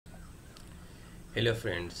Hello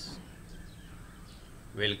friends,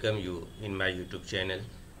 welcome you in my YouTube channel.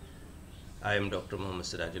 I am Dr. Mohammad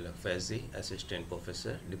Sirajul Faizi, Assistant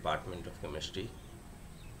Professor, Department of Chemistry,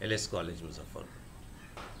 LS College, Muzaffarpur.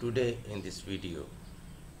 Today in this video,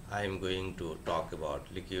 I am going to talk about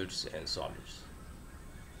liquids and solids.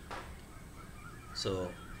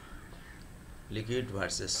 So, liquid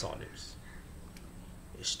versus solids,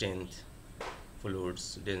 strength,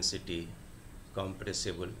 fluids, density,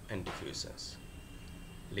 compressible and diffusions.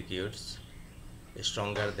 Liquids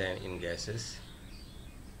stronger than in gases,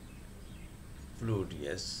 fluid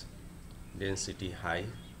yes, density high,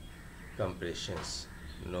 compressions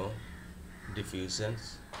no,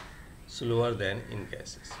 diffusions slower than in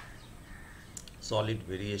gases. Solid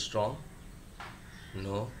very strong,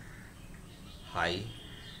 no, high,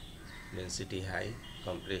 density high,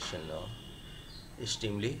 compression no,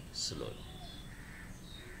 extremely slow.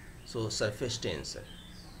 So surface tension,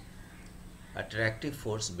 attractive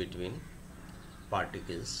force between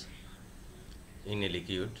particles in a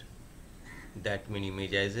liquid that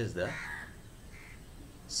minimizes the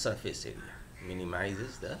surface area.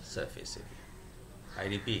 I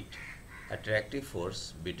repeat, attractive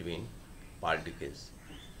force between particles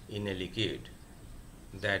in a liquid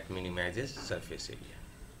that minimizes surface area.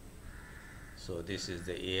 So this is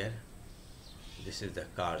the air, this is the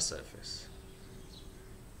car surface,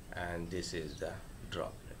 and this is the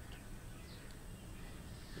droplet.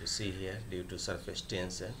 You see here, due to surface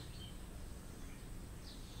tension,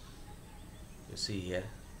 you see here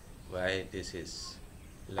why this is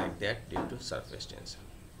like that, due to surface tension.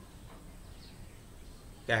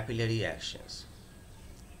 Capillary actions,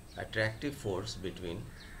 attractive force between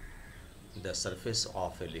the surface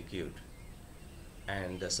of a liquid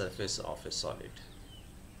and the surface of a solid.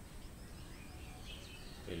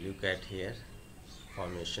 We look at here,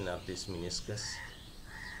 formation of this meniscus,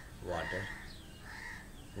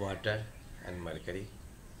 water and mercury.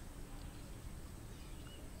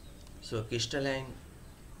 So crystalline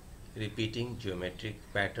repeating geometric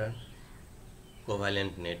pattern,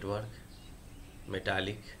 covalent network,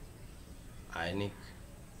 metallic, ionic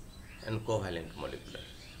and covalent molecular.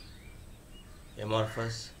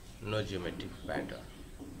 Amorphous, no geometric pattern.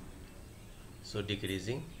 So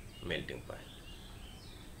decreasing melting point.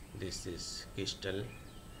 This is crystal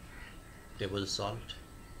table salt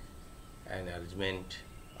and arrangement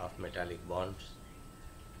of metallic bonds.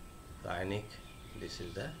 Ionic, this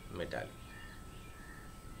is the metallic.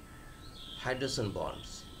 Hydrogen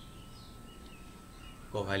bonds,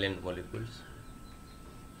 covalent molecules,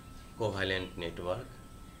 covalent network,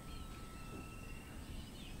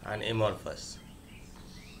 and amorphous,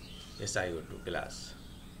 SiO2 glass.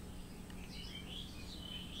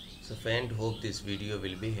 So friend, hope this video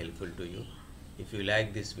will be helpful to you. If you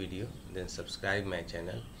like this video, then subscribe my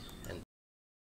channel